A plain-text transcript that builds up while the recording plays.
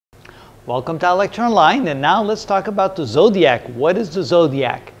Welcome to our lecture online, and now let's talk about the zodiac. What is the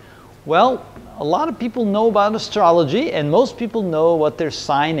zodiac? Well, a lot of people know about astrology, and most people know what their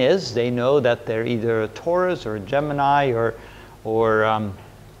sign is. They know that they're either a Taurus or a Gemini or a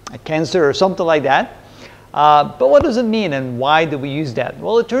Cancer or something like that. But what does it mean, and why do we use that?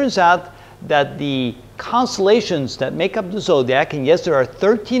 Well, it turns out that the constellations that make up the zodiac, and yes, there are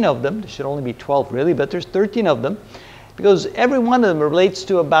 13 of them. There should only be 12 really, but there's 13 of them, because every one of them relates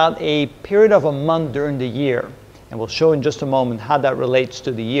to about a period of a month during the year. And we'll show in just a moment how that relates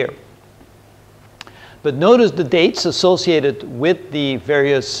to the year. But notice the dates associated with the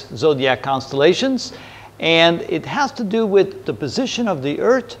various zodiac constellations, and it has to do with the position of the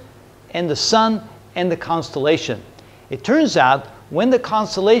Earth and the Sun and the constellation. It turns out when the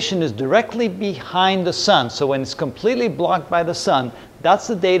constellation is directly behind the Sun, so when it's completely blocked by the Sun, that's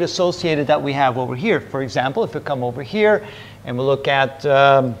the date associated that we have over here. For example, if we come over here and we look at,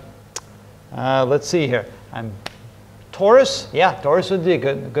 let's see here, Taurus. Yeah, Taurus would be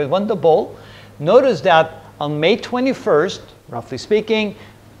a good one, the bull. Notice that on May 21st, roughly speaking,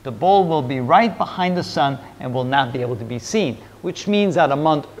 the bull will be right behind the Sun and will not be able to be seen, which means that a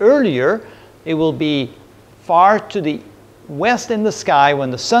month earlier, it will be far to the west in the sky when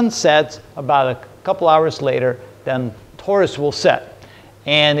the Sun sets. About a couple hours later, then Taurus will set.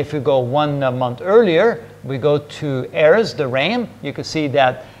 And if we go one month earlier, we go to Aries, the ram. You can see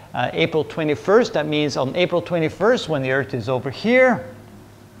that April 21st, that means on April 21st, when the Earth is over here,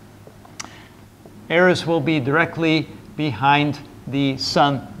 Aries will be directly behind the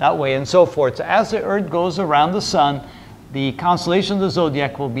Sun that way, and so forth. So as the Earth goes around the Sun, the constellation of the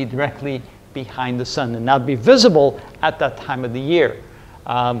zodiac will be directly behind the Sun and not be visible at that time of the year.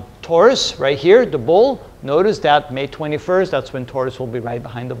 Taurus, right here, the bull, notice that May 21st, that's when Taurus will be right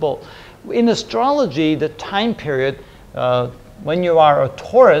behind the bull. In astrology, the time period, when you are a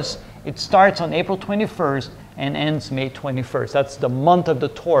Taurus, it starts on April 21st and ends May 21st. That's the month of the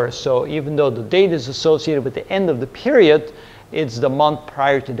Taurus. So even though the date is associated with the end of the period, it's the month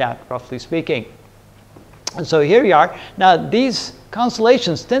prior to that, roughly speaking. And so here you are. Now, these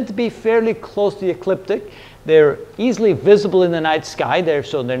constellations tend to be fairly close to the ecliptic. They're easily visible in the night sky,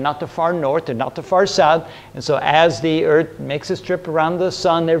 so they're not too far north, they're not too far south. And so as the Earth makes its trip around the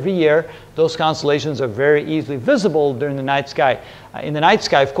Sun every year, those constellations are very easily visible during the night sky. In the night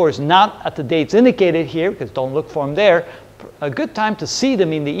sky, of course, not at the dates indicated here, because don't look for them there. A good time to see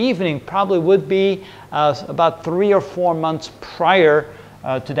them in the evening probably would be about 3 or 4 months prior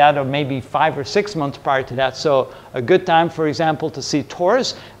to that, or maybe 5 or 6 months prior to that. So a good time, for example, to see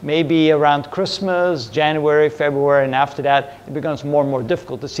Taurus may be around Christmas, January, February, and after that it becomes more and more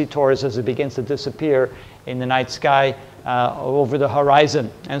difficult to see Taurus as it begins to disappear in the night sky over the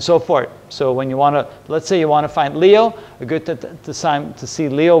horizon and so forth. So when you want to, let's say you want to find Leo, a good time to see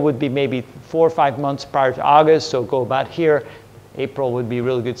Leo would be maybe 4 or 5 months prior to August, so go about here. April would be a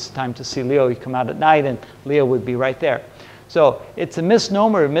really good time to see Leo. You come out at night and Leo would be right there. So it's a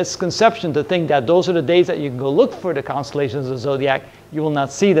misnomer, a misconception to think that those are the days that you can go look for the constellations of the zodiac. You will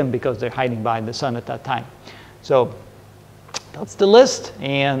not see them because they're hiding behind the Sun at that time. So that's the list,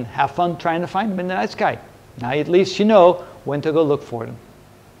 and have fun trying to find them in the night sky. Now at least you know when to go look for them.